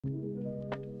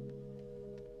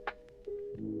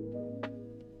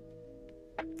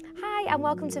and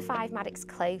welcome to 5 Maddocks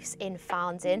Close in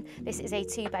Farndon. This is a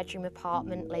 2-bedroom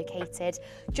apartment located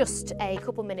just a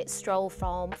couple minutes stroll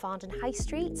from Farndon High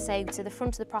Street. So to the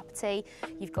front of the property,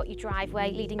 you've got your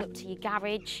driveway leading up to your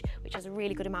garage, which has a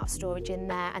really good amount of storage in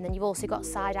there. And then you've also got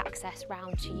side access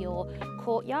round to your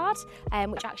courtyard,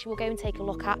 which actually we'll go and take a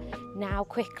look at now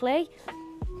quickly.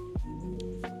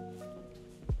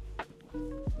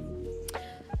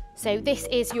 So this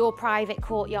is your private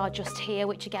courtyard just here,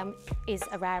 which again is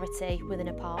a rarity with an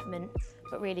apartment,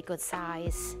 but really good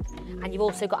size. And you've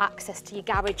also got access to your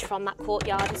garage from that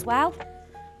courtyard as well.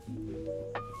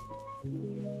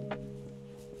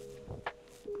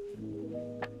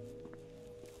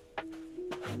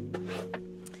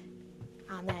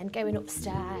 And then going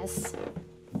upstairs.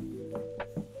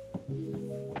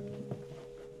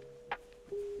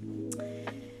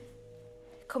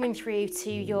 Coming through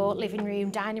to your living room,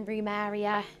 dining room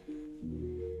area.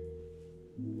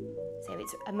 So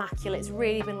it's immaculate, it's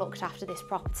really been looked after, this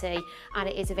property, and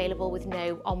it is available with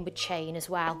no onward chain as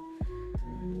well.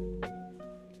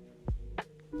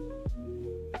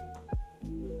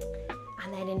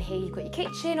 And then in here you've got your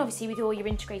kitchen, obviously with all your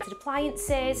integrated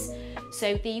appliances.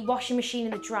 So the washing machine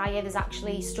and the dryer, there's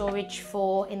actually storage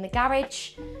for in the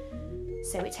garage.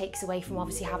 So it takes away from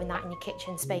obviously having that in your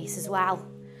kitchen space as well.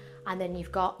 And then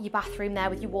you've got your bathroom there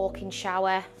with your walk-in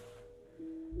shower.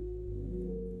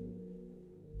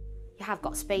 You have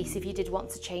got space if you did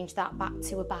want to change that back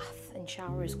to a bath and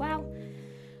shower as well.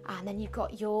 And then you've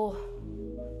got your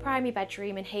primary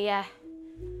bedroom in here.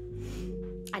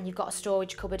 And you've got a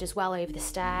storage cupboard as well over the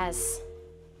stairs.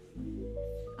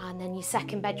 And then your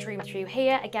second bedroom through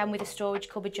here, again with a storage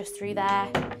cupboard just through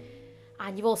there.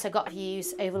 And you've also got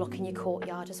views overlooking your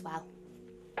courtyard as well.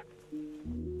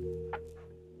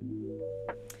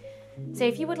 So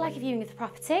if you would like a viewing of the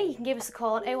property, you can give us a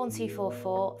call on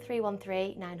 01244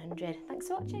 313 900. Thanks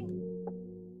for watching.